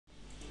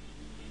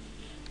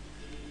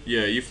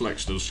Yeah, you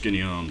flex those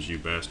skinny arms, you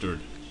bastard.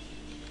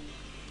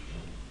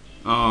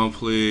 Oh,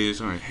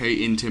 please. I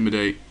hate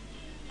Intimidate.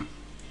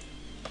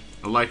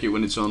 I like it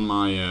when it's on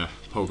my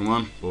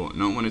Pokemon, but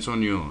not when it's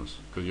on yours,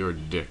 because you're a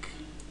dick.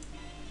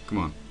 Come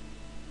on.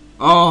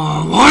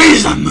 Oh, why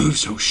is that move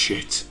so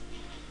shit?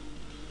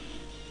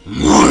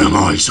 Why am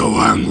I so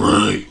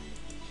angry?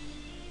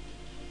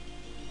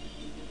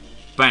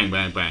 Bang,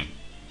 bang, bang.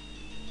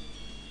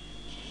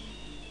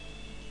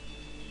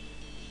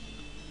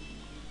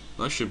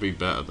 That should be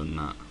better than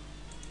that.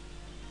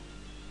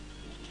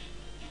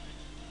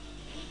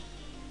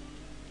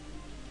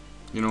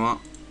 You know what?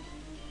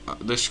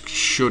 This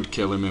should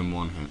kill him in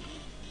one hit.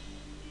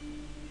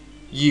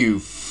 You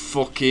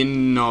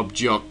fucking knob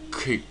jock.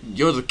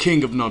 You're the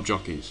king of knob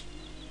jockeys.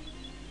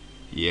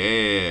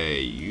 Yeah,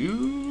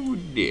 you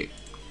dick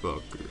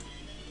fucker.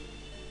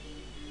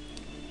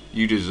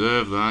 You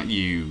deserve that,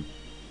 you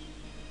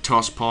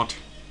toss pot.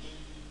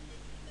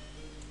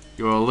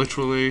 You are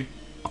literally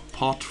a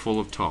pot full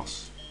of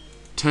toss.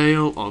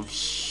 Tale of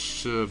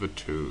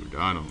servitude.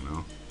 I don't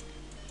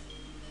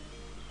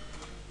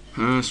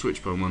know.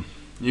 Switch Pokemon.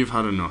 You've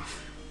had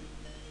enough.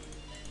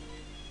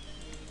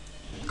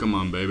 Come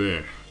on,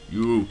 baby.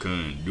 You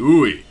can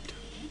do it.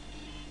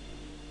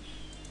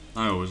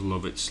 I always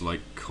love its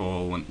like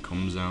call when it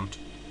comes out.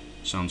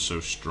 Sounds so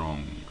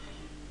strong.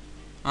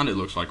 And it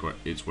looks like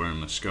it's wearing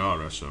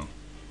mascara, so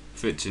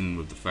fits in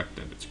with the fact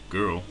that it's a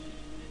girl.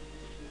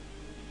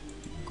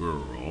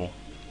 Girl.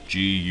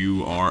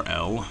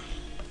 G-U-R-L.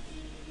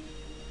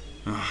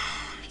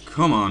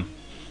 Come on.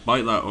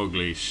 Bite that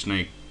ugly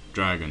snake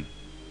dragon.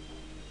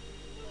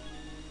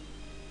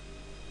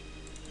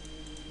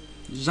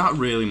 Is that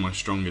really my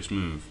strongest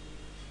move?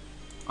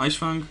 Ice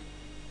Fang?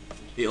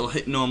 It'll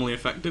hit normally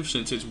effective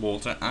since it's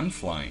water and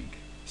flying.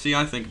 See,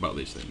 I think about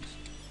these things.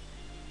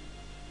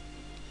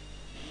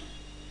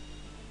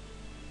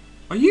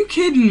 Are you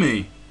kidding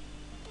me?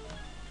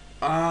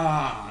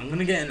 I'm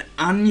gonna get an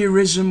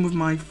aneurysm with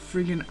my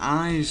friggin'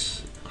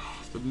 eyes.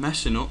 Oh, they're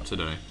messing up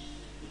today.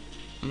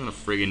 I'm gonna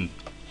friggin'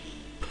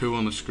 poo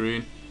on the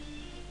screen.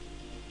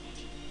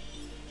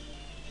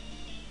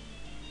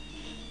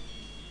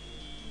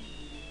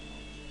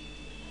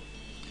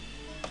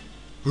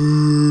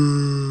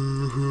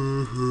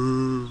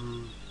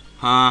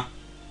 Ha!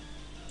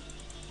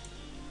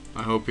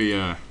 I hope he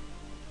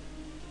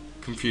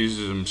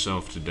confuses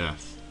himself to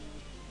death.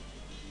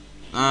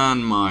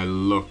 And my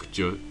luck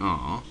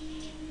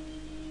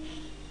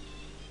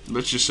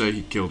let's just say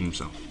he killed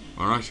himself.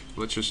 Alright?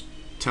 Let's just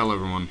tell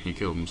everyone he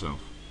killed himself.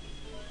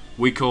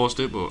 We caused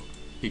it, but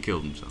he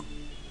killed himself.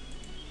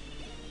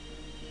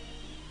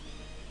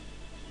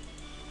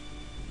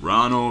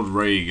 Ronald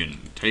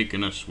Reagan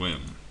taking a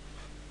swim.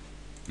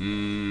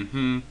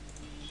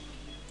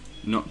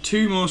 Not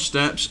two more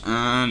steps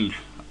and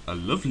a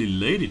lovely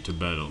lady to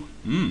battle.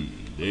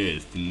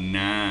 That's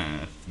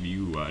nice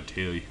view, I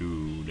tell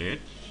you that.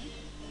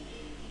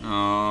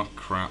 Oh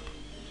crap.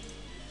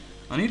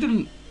 I need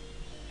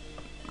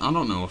I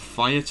don't know, a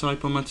fire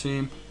type on my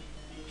team.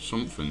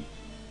 Something.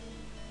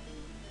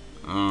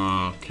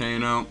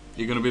 Kano,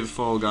 you're gonna be the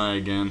fall guy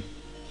again.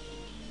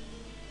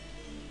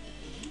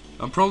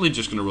 I'm probably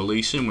just gonna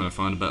release him when I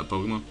find a better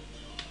Pokemon.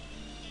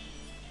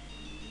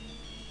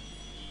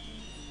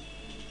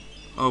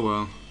 Oh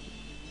well.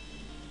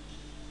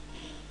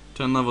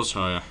 10 levels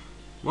higher.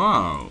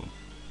 Wow.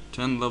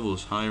 10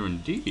 levels higher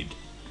indeed.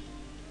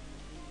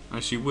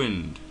 Icy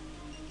Wind.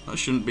 That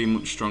shouldn't be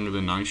much stronger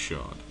than Ice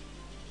Shard.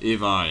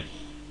 If I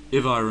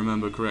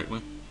remember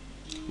correctly.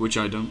 Which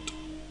I don't.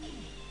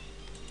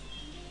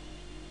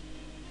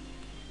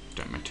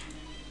 Damn it.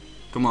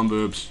 Come on,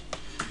 boobs.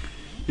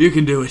 You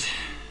can do it.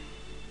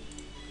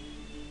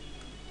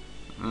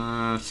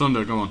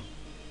 Thunder, come on.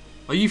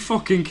 Are you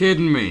fucking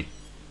kidding me?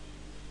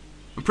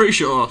 I'm pretty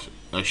sure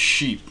a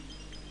sheep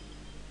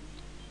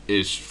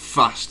is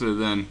faster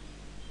than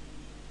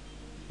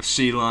a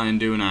sea lion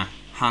doing a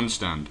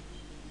handstand.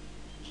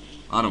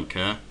 I don't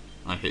care.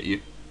 I hit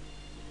you.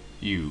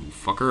 You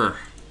fucker.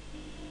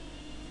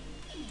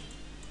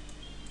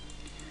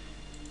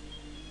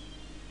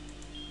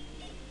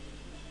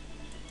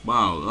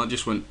 Wow, that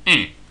just went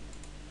eh.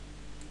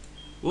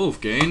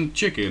 Wolfgain,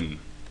 chicken.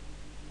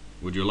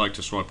 Would you like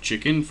to swap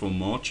chicken for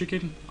more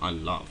chicken? I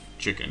love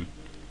chicken.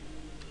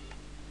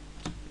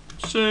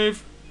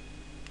 Save.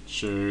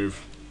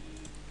 Save.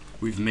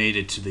 We've made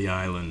it to the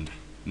island.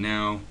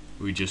 Now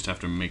we just have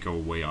to make our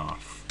way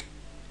off.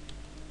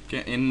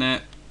 Get in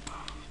there.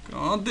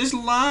 God, this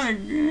lag.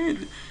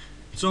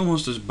 It's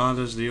almost as bad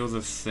as the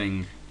other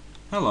thing.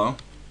 Hello.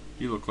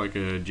 You look like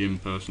a gym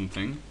person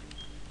thing.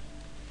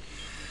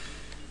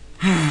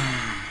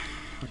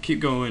 I keep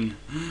going.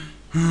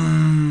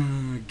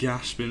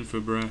 Gasping for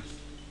breath.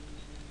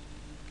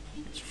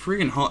 It's a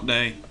friggin' hot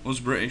day. Us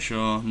British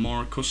are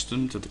more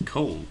accustomed to the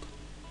cold.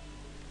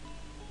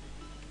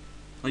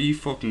 Are you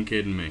fucking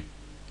kidding me?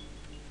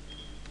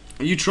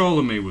 Are you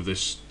trolling me with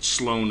this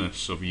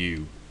slowness of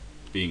you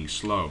being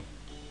slow?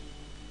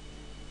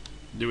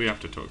 Do we have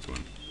to talk to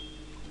him?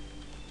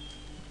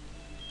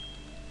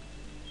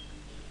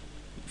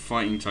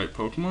 fighting type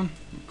Pokemon.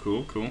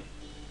 Cool, cool.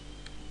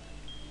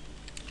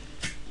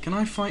 Can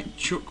I fight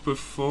Chuck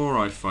before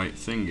I fight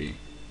Thingy?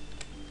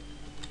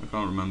 I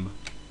can't remember.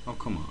 Oh,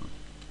 come on.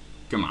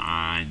 Come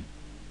on.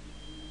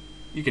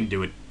 You can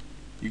do it.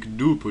 You can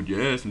do it, put your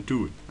ass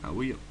into it. I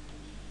will.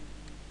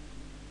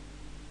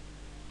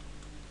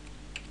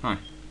 Hi.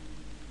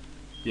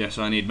 Yes,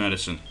 I need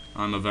medicine.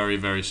 I'm a very,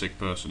 very sick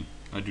person.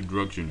 I do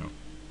drugs, you know.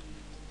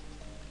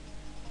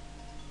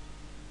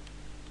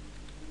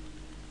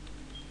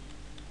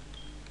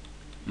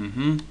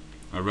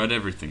 I read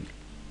everything.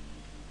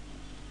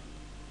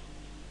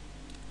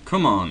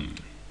 Come on,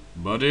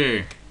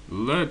 buddy.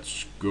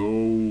 Let's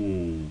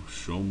go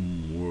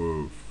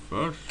somewhere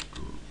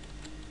faster.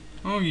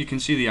 Oh, you can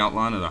see the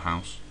outline of the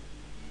house.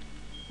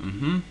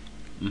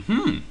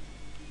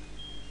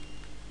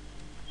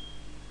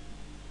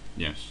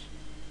 Yes.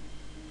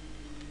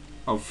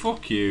 Oh,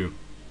 fuck you.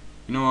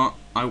 You know what?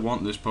 I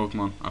want this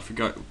Pokemon.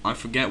 I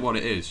forget what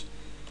it is.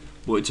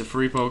 But it's a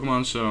free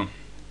Pokemon, so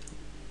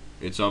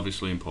it's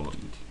obviously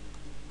important.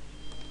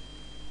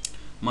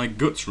 My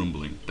gut's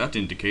rumbling. That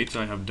indicates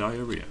I have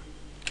diarrhea.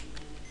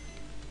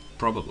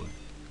 Probably.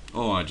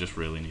 Oh, I just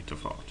really need to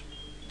fart.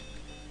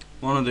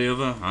 One or the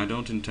other, I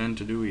don't intend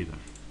to do either.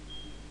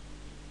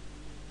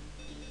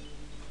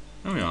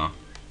 There we are.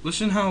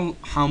 Listen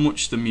how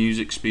much the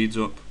music speeds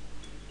up.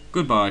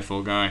 Goodbye,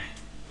 Fall Guy.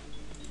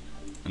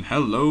 And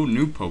hello,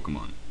 new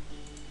Pokemon.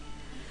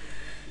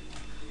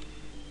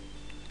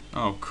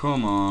 Oh,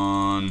 come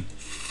on.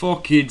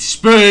 Fucking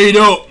speed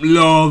up,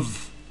 love!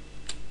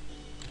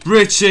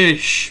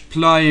 British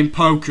playing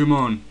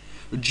Pokemon.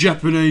 A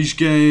Japanese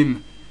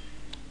game.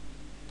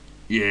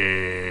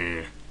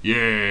 Yeah.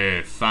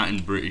 Yeah, fat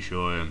and British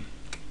I am.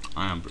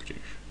 I am British.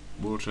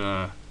 But,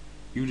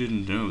 you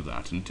didn't know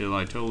that until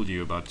I told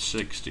you about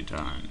 60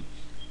 times.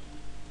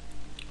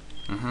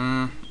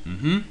 Yeah.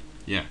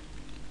 Yeah.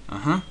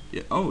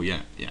 Oh,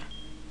 yeah, yeah.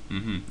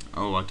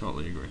 Oh, I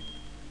totally agree.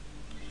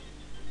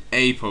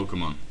 A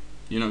Pokemon.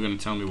 You're not going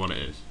to tell me what it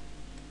is.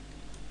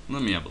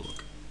 Let me have a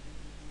look.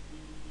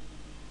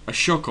 A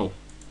Shuckle.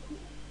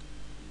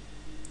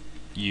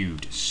 You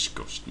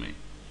disgust me.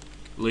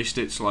 At least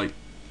it's like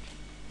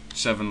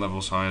 7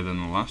 levels higher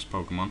than the last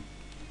Pokemon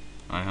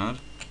I had.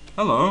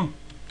 Hello.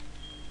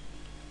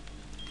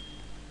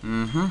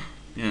 Yeah.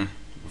 It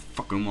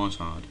fucking was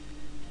hard.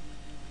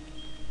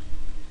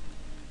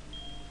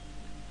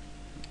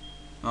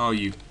 Oh,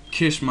 you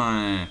kiss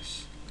my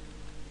ass.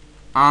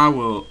 I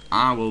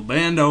will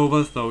bend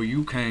over so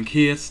you can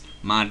kiss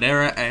my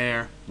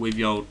derriere with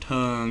your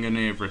tongue and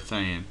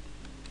everything.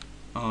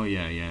 Oh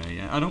yeah.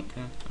 I don't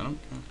care.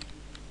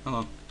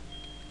 Hello.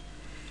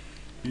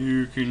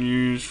 You can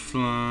use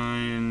fly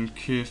and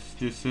kiss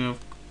yourself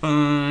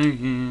goodbye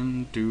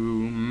and do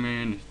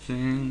many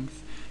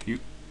things. Do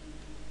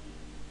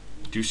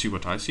you see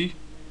what I see?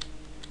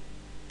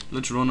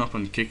 Let's run up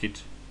and kick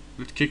it.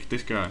 Let's kick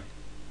this guy.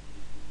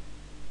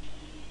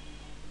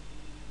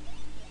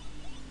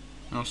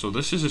 Oh, so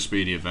this is a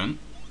speedy event.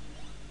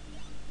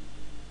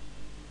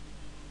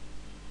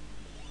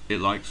 It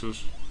likes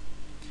us.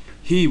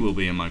 He will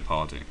be in my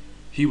party.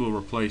 He will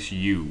replace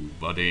you,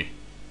 buddy.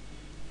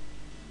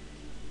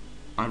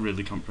 I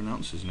really can't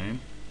pronounce his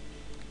name.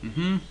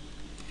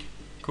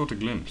 Caught a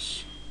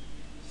glimpse.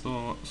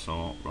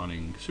 Thought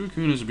running.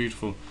 Suicune is a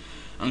beautiful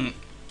and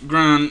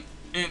grand.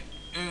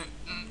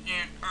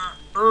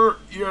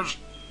 Yes.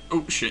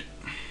 Oh shit.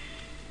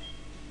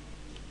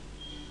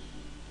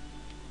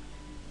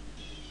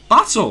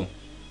 Battle.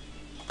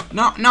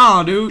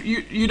 No, dude.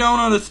 You don't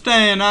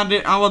understand.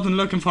 I wasn't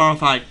looking for a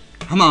fight.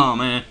 Come on,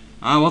 man.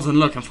 I wasn't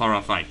looking for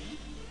a fight.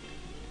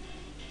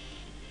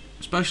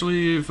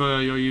 Especially if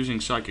you're using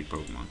Psychic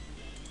Pokemon.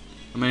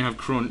 I may have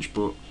Crunch,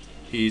 but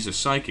he's a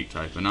Psychic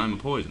type and I'm a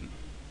Poison.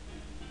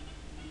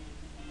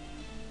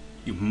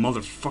 You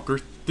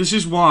motherfucker. This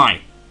is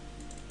why.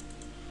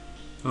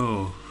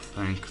 Oh,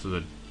 thank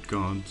the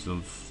gods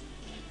of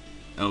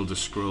Elder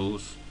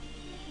Scrolls.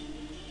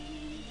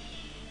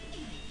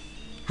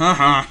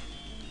 Haha.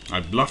 I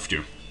bluffed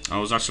you. I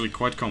was actually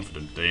quite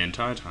confident the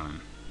entire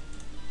time.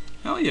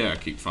 Hell yeah,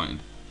 keep fighting.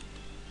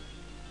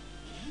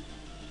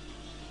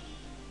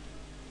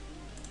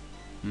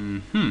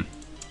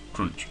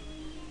 Crunch.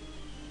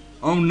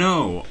 Oh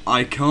no,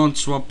 I can't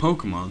swap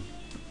Pokemon.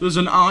 There's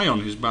an eye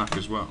on his back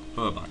as well.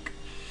 Her back.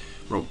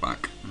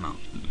 Brokeback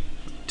Mountain.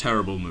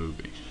 Terrible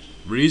movie.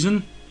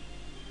 Reason?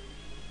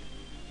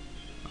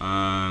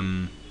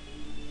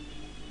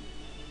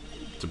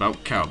 It's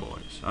about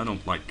cowboys. I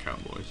don't like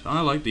cowboys. I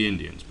like the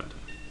Indians better.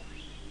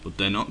 But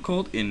they're not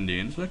called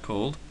Indians, they're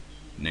called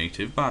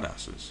native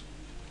badasses.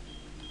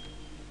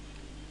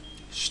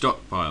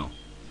 Stockpile.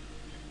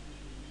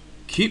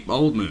 Keep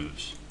old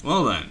moves.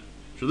 Well then,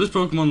 should this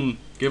Pokemon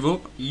give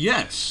up?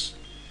 Yes.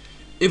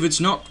 If it's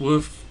not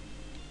worth...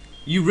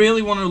 You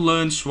really want to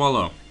learn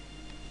Swallow?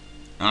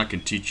 I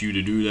can teach you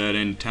to do that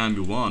anytime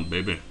you want,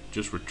 baby.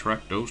 Just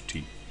retract those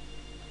teeth.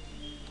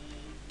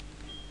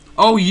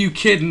 Oh, you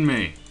kidding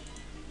me?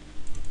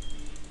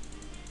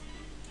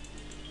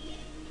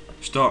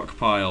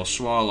 Stockpile,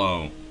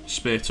 Swallow,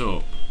 spit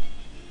up.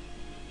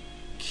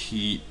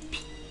 Keep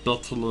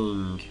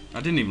battling. I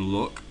didn't even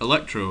look.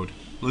 Electrode.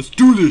 Let's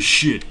do this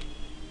shit.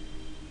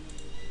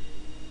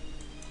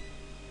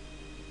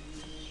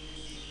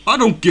 I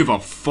don't give a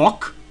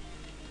fuck.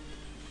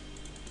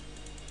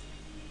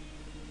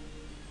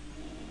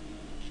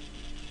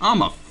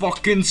 I'm a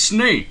fucking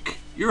snake.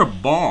 You're a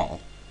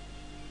ball.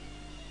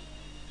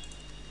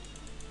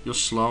 You're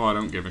slow, I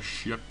don't give a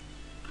shit.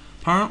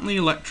 Apparently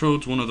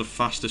Electrode's one of the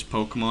fastest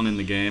Pokemon in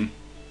the game.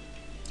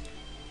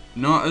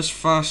 Not as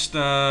fast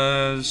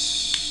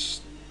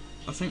as...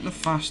 I think the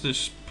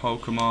fastest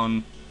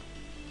Pokemon...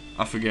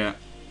 I forget.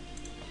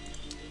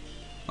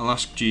 I'll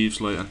ask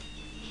Jeeves later.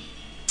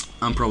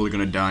 I'm probably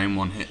gonna die in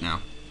one hit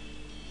now.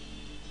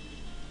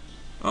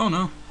 Oh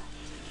no.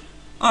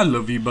 I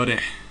love you, buddy.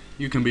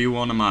 You can be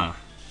one of mine.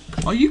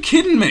 Are you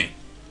kidding me?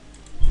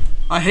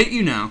 I hate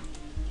you now,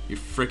 you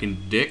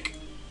freaking dick.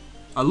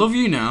 I love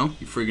you now,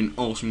 you freaking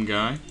awesome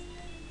guy.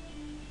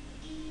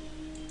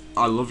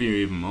 I love you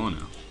even more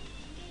now.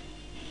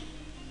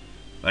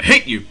 I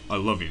hate you, I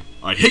love you.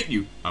 I hate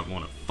you, I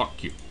wanna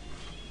fuck you.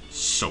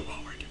 So